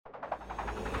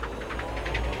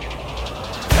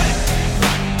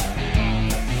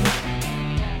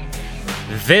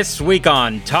This week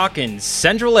on Talkin'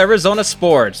 Central Arizona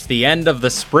Sports, the end of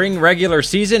the spring regular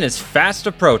season is fast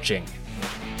approaching.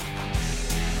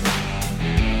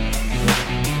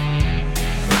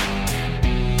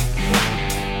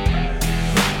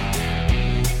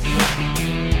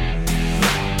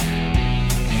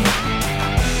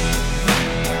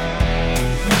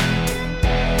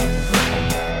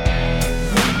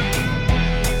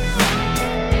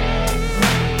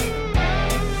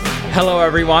 Hello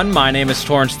everyone, my name is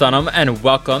Torrance Dunham, and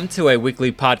welcome to a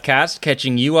weekly podcast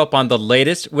catching you up on the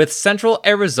latest with Central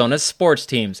Arizona sports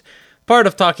teams. Part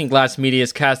of Talking Glass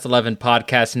Media's Cast 11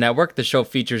 podcast network, the show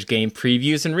features game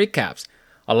previews and recaps,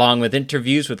 along with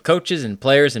interviews with coaches and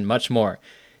players and much more.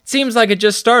 It seems like it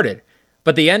just started,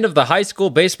 but the end of the high school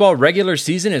baseball regular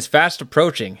season is fast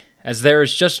approaching, as there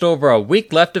is just over a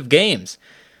week left of games.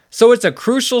 So it's a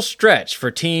crucial stretch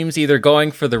for teams either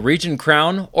going for the region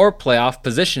crown or playoff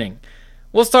positioning.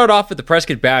 We'll start off with the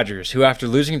Prescott Badgers, who after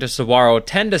losing to Saguaro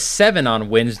 10-7 on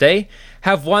Wednesday,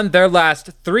 have won their last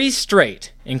 3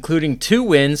 straight, including 2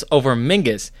 wins over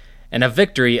Mingus and a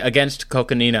victory against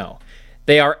Coconino.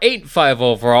 They are 8-5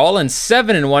 overall and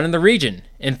 7-1 in the region,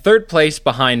 in third place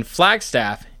behind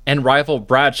Flagstaff and rival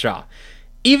Bradshaw.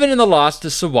 Even in the loss to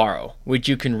Saguaro, which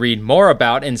you can read more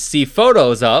about and see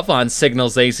photos of on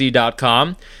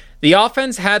signalsaz.com, the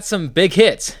offense had some big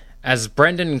hits, as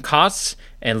Brendan Koss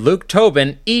and Luke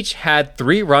Tobin each had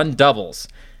 3-run doubles.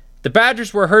 The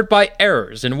Badgers were hurt by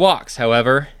errors and walks,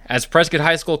 however, as Prescott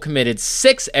High School committed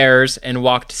 6 errors and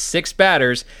walked 6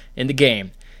 batters in the game.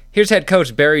 Here's head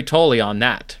coach Barry Tolley on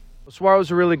that.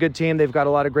 Saguaro's a really good team. They've got a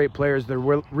lot of great players. They're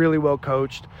really well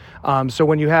coached. So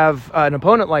when you have an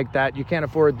opponent like that, you can't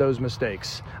afford those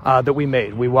mistakes that we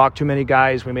made. We walked too many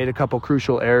guys. We made a couple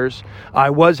crucial errors. I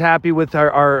was happy with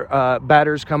our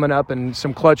batters coming up and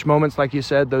some clutch moments, like you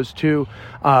said, those 2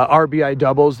 RBI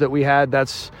doubles that we had.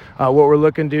 That's what we're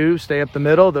looking to do, stay up the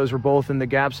middle. Those were both in the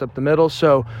gaps up the middle.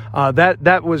 So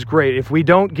that was great. If we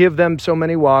don't give them so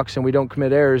many walks and we don't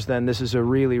commit errors, then this is a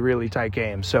really, really tight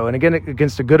game. So, and again,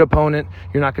 against a good opponent,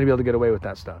 you're not going to be able to get away with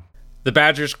that stuff. The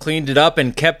Badgers cleaned it up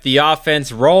and kept the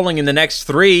offense rolling in the next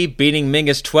 3, beating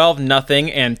Mingus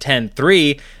 12-0 and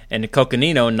 10-3, and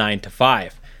Coconino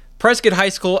 9-5. Prescott High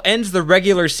School ends the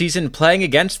regular season playing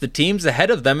against the teams ahead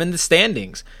of them in the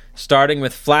standings, starting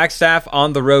with Flagstaff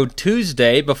on the road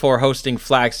Tuesday before hosting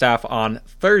Flagstaff on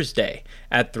Thursday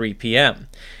at 3 p.m.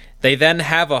 They then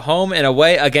have a home and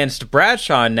away against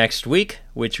Bradshaw next week,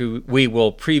 which we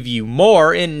will preview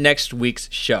more in next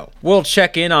week's show. We'll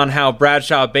check in on how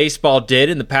Bradshaw baseball did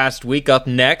in the past week up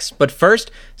next, but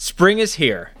first, spring is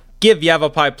here. Give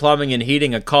Yavapai Plumbing and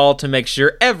Heating a call to make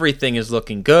sure everything is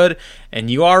looking good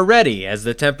and you are ready as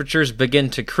the temperatures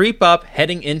begin to creep up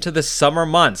heading into the summer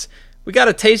months. We got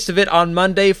a taste of it on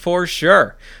Monday for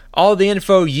sure. All the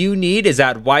info you need is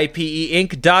at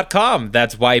ypeinc.com.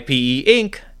 That's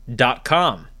ypeinc.com.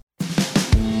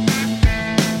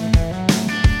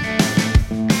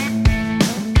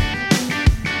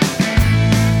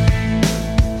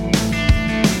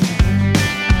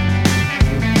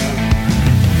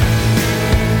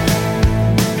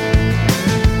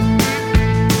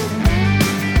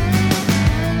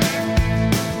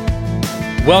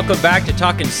 Welcome back to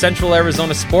Talkin' Central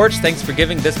Arizona Sports. Thanks for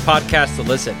giving this podcast a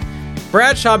listen.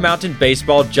 Bradshaw Mountain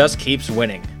Baseball just keeps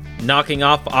winning, knocking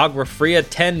off Agua Fria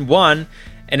 10-1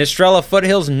 and Estrella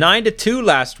Foothills 9-2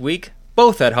 last week,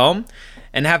 both at home,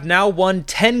 and have now won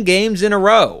 10 games in a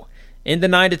row. In the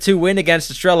 9-2 win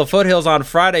against Estrella Foothills on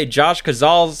Friday, Josh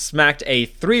Cazal smacked a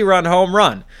 3-run home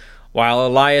run, while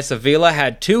Elias Avila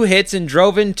had 2 hits and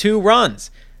drove in 2 runs.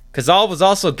 Cazal was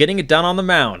also getting it done on the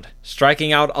mound,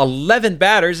 striking out 11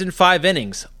 batters in 5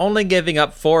 innings, only giving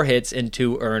up 4 hits and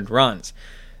 2 earned runs.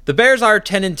 The Bears are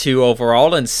 10-2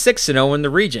 overall and 6-0 in the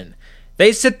region.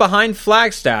 They sit behind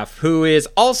Flagstaff, who is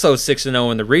also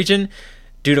 6-0 in the region,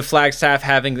 due to Flagstaff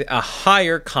having a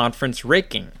higher conference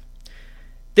ranking.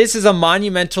 This is a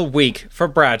monumental week for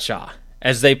Bradshaw,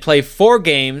 as they play 4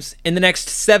 games in the next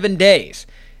 7 days.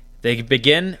 They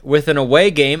begin with an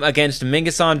away game against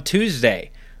Mingus on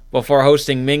Tuesday, before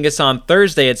hosting Mingus on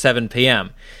Thursday at 7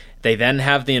 p.m. They then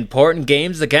have the important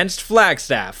games against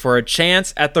Flagstaff for a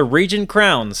chance at the Region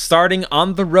Crown starting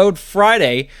on the road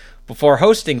Friday before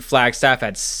hosting Flagstaff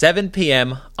at 7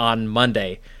 p.m. on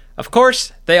Monday. Of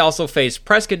course, they also face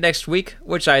Prescott next week,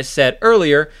 which I said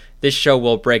earlier, this show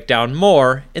will break down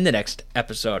more in the next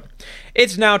episode.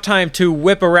 It's now time to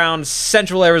whip around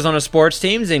Central Arizona sports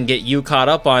teams and get you caught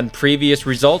up on previous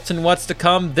results and what's to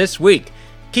come this week.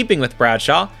 Keeping with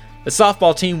Bradshaw, the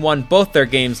softball team won both their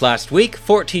games last week,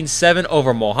 14-7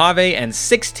 over Mojave and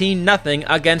 16-0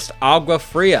 against Agua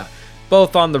Fria,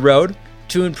 both on the road.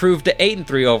 to improve to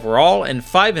 8-3 overall and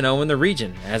 5-0 in the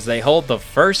region as they hold the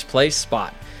first place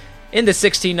spot. In the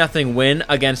 16-0 win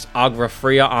against Agua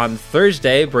Fria on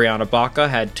Thursday, Brianna Baca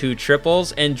had 2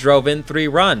 triples and drove in 3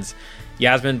 runs.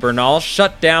 Yasmin Bernal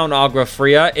shut down Agua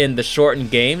Fria in the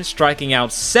shortened game, striking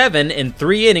out 7 in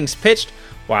 3 innings pitched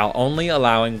while only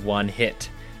allowing 1 hit.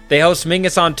 They host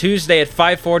Mingus on Tuesday at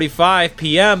 5:45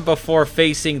 p.m. before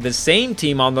facing the same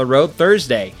team on the road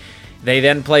Thursday. They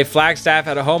then play Flagstaff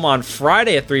at home on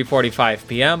Friday at 3:45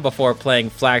 p.m. before playing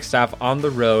Flagstaff on the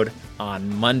road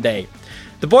on Monday.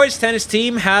 The boys tennis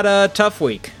team had a tough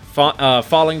week,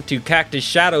 falling to Cactus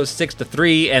Shadows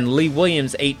 6-3 and Lee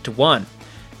Williams 8-1.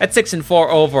 At 6-4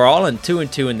 overall and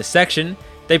 2-2 in the section,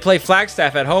 they play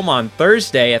Flagstaff at home on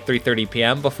Thursday at 3:30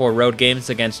 p.m. before road games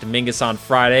against Mingus on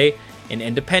Friday and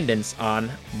Independence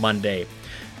on Monday.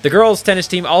 The girls tennis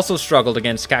team also struggled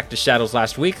against Cactus Shadows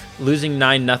last week, losing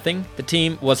 9-0. The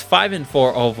team was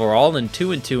 5-4 overall and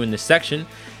 2-2 in the section,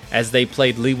 as they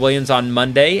played Lee Williams on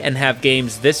Monday and have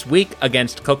games this week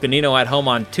against Coconino at home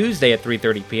on Tuesday at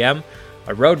 3:30 p.m.,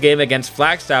 a road game against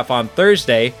Flagstaff on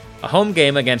Thursday, a home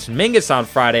game against Mingus on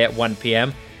Friday at 1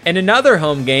 p.m., and another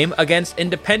home game against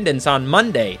Independence on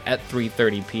Monday at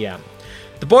 3:30 p.m.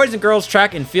 The boys and girls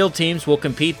track and field teams will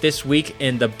compete this week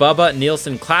in the Bubba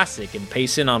Nielsen Classic in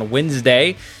Payson on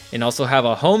Wednesday, and also have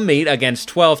a home meet against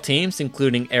 12 teams,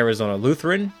 including Arizona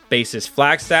Lutheran, Basis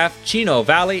Flagstaff, Chino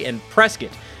Valley, and Prescott,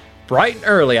 bright and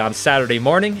early on Saturday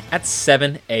morning at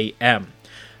 7 a.m.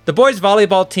 The boys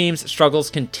volleyball team's struggles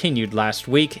continued last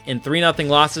week in 3-0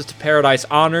 losses to Paradise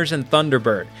Honors and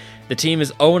Thunderbird. The team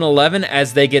is 0-11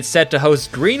 as they get set to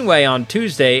host Greenway on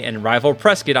Tuesday and rival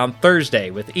Prescott on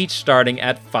Thursday, with each starting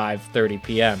at 5:30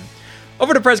 p.m.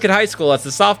 Over to Prescott High School, as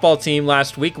the softball team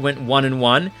last week went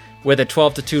 1-1 with a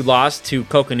 12-2 loss to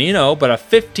Coconino, but a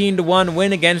 15-1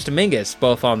 win against Mingus,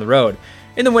 both on the road.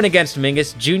 In the win against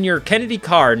Mingus, junior Kennedy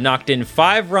Carr knocked in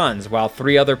 5 runs, while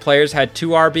 3 other players had 2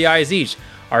 RBIs each.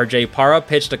 RJ Parra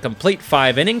pitched a complete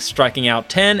 5 innings, striking out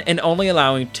 10 and only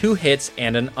allowing 2 hits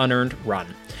and an unearned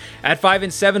run. At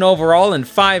 5-7 overall and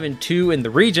 5-2 in the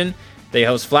region, they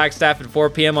host Flagstaff at 4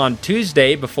 p.m. on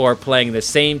Tuesday before playing the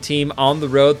same team on the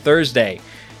road Thursday.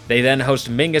 They then host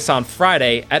Mingus on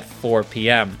Friday at 4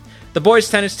 p.m. The boys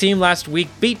tennis team last week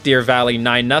beat Deer Valley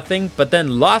 9-0, but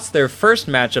then lost their first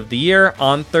match of the year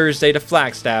on Thursday to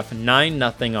Flagstaff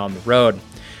 9-0 on the road.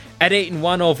 At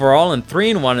 8-1 overall and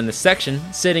 3-1 in the section,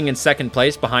 sitting in second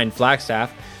place behind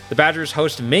Flagstaff, the Badgers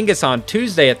host Mingus on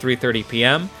Tuesday at 3:30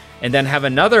 p.m., and then have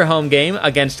another home game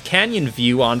against Canyon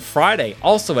View on Friday,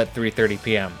 also at 3:30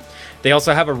 p.m. They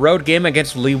also have a road game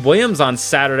against Lee Williams on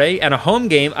Saturday and a home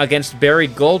game against Barry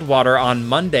Goldwater on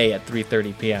Monday at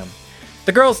 3:30 p.m.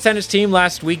 The girls' tennis team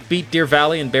last week beat Deer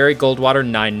Valley and Barry Goldwater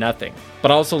 9-0, but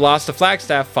also lost to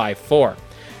Flagstaff 5-4.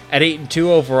 At 8-2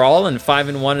 overall and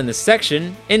 5-1 in the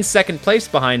section, in second place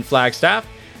behind Flagstaff,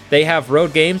 they have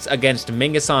road games against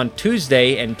Mingus on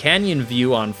Tuesday and Canyon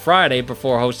View on Friday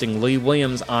before hosting Lee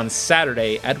Williams on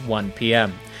Saturday at 1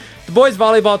 p.m. The boys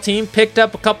volleyball team picked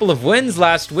up a couple of wins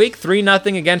last week,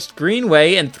 3-0 against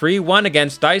Greenway and 3-1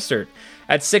 against Dysart.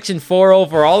 At 6-4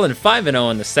 overall and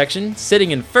 5-0 in the section,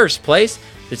 sitting in first place,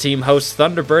 the team hosts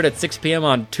Thunderbird at 6 p.m.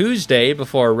 on Tuesday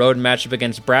before a road matchup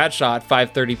against Bradshaw at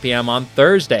 5:30 p.m. on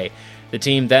Thursday. The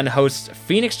team then hosts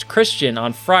Phoenix Christian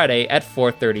on Friday at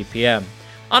 4:30 p.m.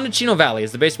 On to Chino Valley,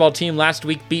 as the baseball team last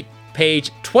week beat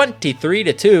Page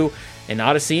 23-2 and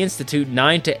Odyssey Institute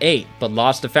 9-8, but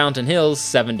lost to Fountain Hills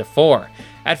 7-4.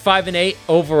 At 5-8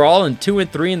 overall and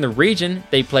 2-3 in the region,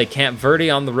 they play Camp Verde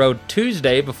on the road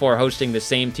Tuesday before hosting the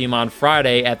same team on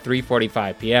Friday at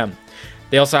 3:45 p.m.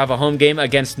 They also have a home game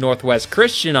against Northwest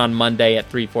Christian on Monday at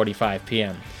 3:45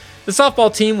 p.m. The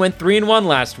softball team went 3-1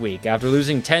 last week. After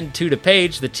losing 10-2 to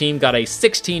Page, the team got a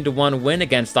 16-1 win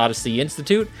against Odyssey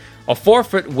Institute, a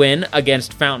 4-foot win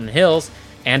against Fountain Hills,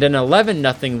 and an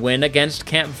 11-0 win against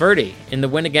Camp Verde. In the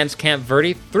win against Camp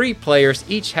Verde, 3 players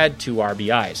each had 2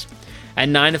 RBIs. At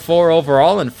 9-4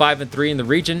 overall and 5-3 in the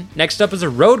region, next up is a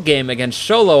road game against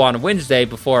Sholo on Wednesday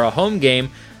before a home game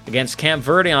against Camp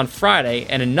Verde on Friday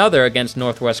and another against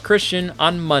Northwest Christian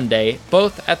on Monday,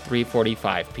 both at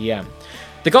 3:45 p.m.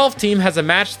 The golf team has a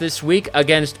match this week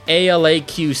against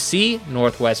ALAQC,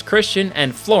 Northwest Christian,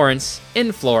 and Florence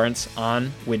in Florence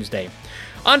on Wednesday.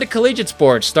 On to collegiate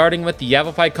sports, starting with the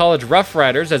Yavapai College Rough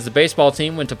Riders, as the baseball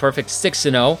team went to perfect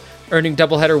 6-0, earning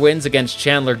doubleheader wins against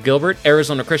Chandler Gilbert,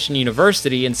 Arizona Christian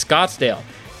University, and Scottsdale.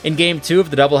 In Game 2 of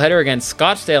the doubleheader against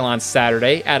Scottsdale on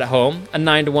Saturday, at home, a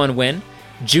 9-1 win,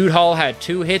 Jude Hall had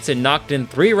 2 hits and knocked in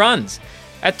 3 runs.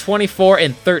 At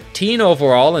 24-13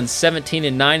 overall and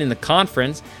 17-9 in the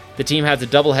conference, the team has a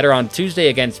doubleheader on Tuesday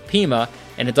against Pima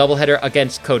and a doubleheader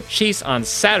against Cochise on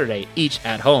Saturday, each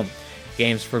at home.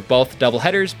 Games for both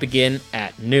doubleheaders begin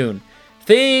at noon.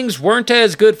 Things weren't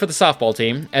as good for the softball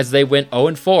team, as they went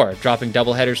 0-4, dropping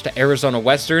doubleheaders to Arizona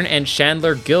Western and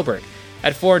Chandler Gilbert.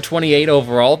 At 4-28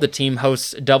 overall, the team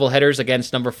hosts doubleheaders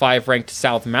against number 5 ranked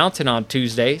South Mountain on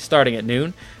Tuesday, starting at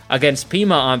noon, against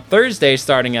Pima on Thursday,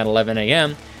 starting at 11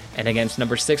 a.m., and against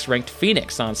number 6 ranked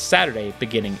Phoenix on Saturday,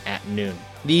 beginning at noon.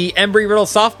 The Embry-Riddle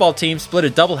softball team split a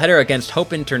doubleheader against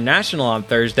Hope International on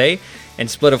Thursday, and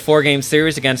split a 4-game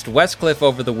series against Westcliff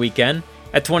over the weekend.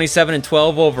 At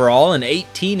 27-12 overall and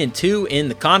 18-2 in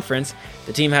the conference,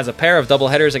 the team has a pair of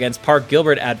doubleheaders against Park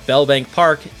Gilbert at Bellbank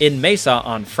Park in Mesa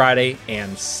on Friday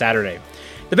and Saturday.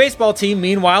 The baseball team,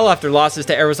 meanwhile, after losses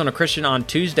to Arizona Christian on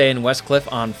Tuesday and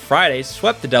Westcliff on Friday,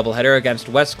 swept the doubleheader against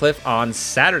Westcliff on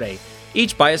Saturday,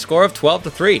 each by a score of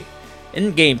 12-3.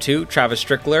 In Game 2, Travis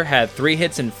Strickler had 3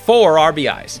 hits and 4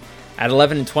 RBIs. At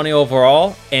 11-20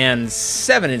 overall and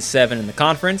 7-7 in the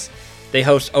conference, they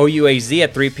host OUAZ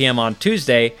at 3 p.m. on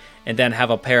Tuesday, and then have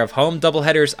a pair of home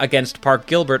doubleheaders against Park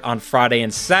Gilbert on Friday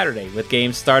and Saturday, with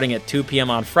games starting at 2 p.m.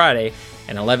 on Friday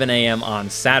and 11 a.m. on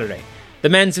Saturday. The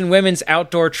men's and women's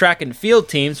outdoor track and field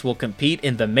teams will compete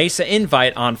in the Mesa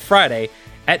Invite on Friday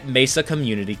at Mesa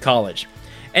Community College.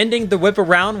 Ending the whip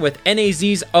around with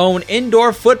NAZ's own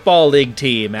indoor football league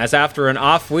team, as after an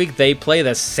off week they play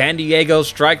the San Diego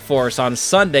Strike Force on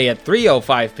Sunday at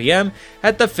 3:05 p.m.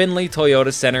 at the Finley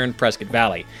Toyota Center in Prescott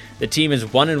Valley. The team is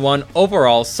 1-1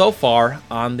 overall so far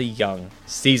on the young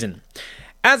season.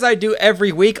 As I do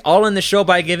every week, I'll end the show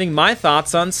by giving my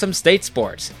thoughts on some state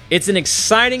sports. It's an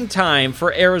exciting time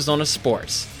for Arizona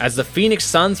sports, as the Phoenix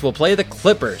Suns will play the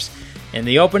Clippers in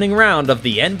the opening round of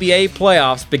the NBA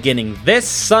playoffs beginning this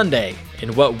Sunday,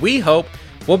 in what we hope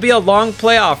will be a long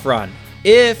playoff run,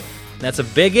 if, that's a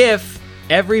big if,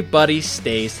 everybody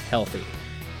stays healthy.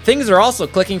 Things are also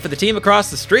clicking for the team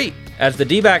across the street, as the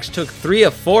D-backs took 3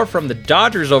 of 4 from the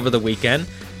Dodgers over the weekend,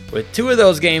 with 2 of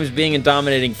those games being in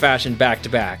dominating fashion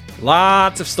back-to-back.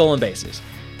 Lots of stolen bases.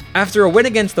 After a win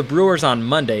against the Brewers on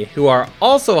Monday, who are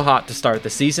also hot to start the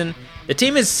season, the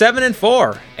team is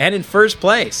 7-4 and in first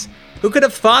place. Who could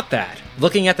have thought that,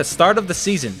 looking at the start of the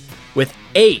season, with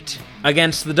 8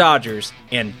 against the Dodgers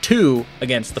and 2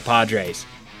 against the Padres?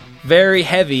 Very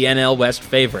heavy NL West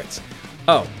favorites.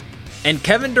 Oh, and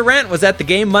Kevin Durant was at the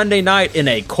game Monday night in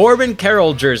a Corbin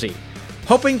Carroll jersey,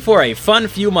 hoping for a fun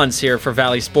few months here for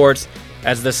Valley Sports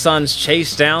as the Suns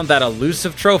chase down that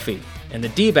elusive trophy, and the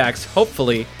D-backs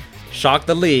hopefully shock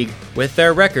the league with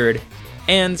their record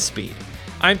and speed.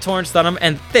 I'm Torrance Dunham,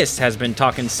 and this has been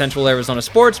Talkin' Central Arizona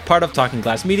Sports, part of Talking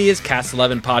Glass Media's Cast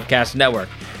 11 podcast network.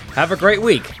 Have a great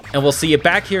week, and we'll see you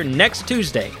back here next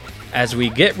Tuesday as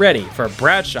we get ready for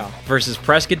Bradshaw versus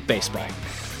Prescott baseball.